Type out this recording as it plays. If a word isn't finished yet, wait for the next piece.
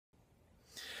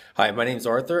Hi, my name's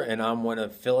Arthur, and I'm one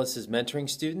of Phyllis's mentoring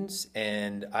students.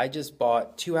 And I just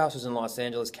bought two houses in Los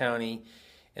Angeles County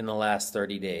in the last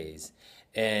 30 days.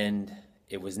 And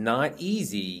it was not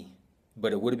easy,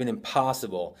 but it would have been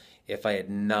impossible if I had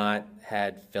not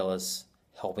had Phyllis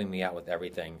helping me out with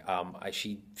everything.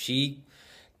 She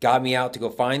got me out to go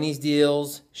find these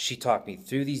deals. She talked me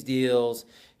through these deals.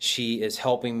 She is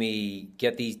helping me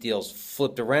get these deals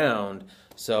flipped around.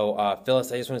 So,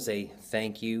 Phyllis, I just want to say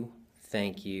thank you,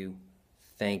 thank you,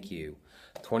 thank you.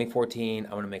 2014,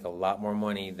 I'm going to make a lot more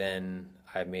money than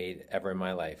I've made ever in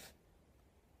my life.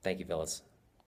 Thank you, Phyllis.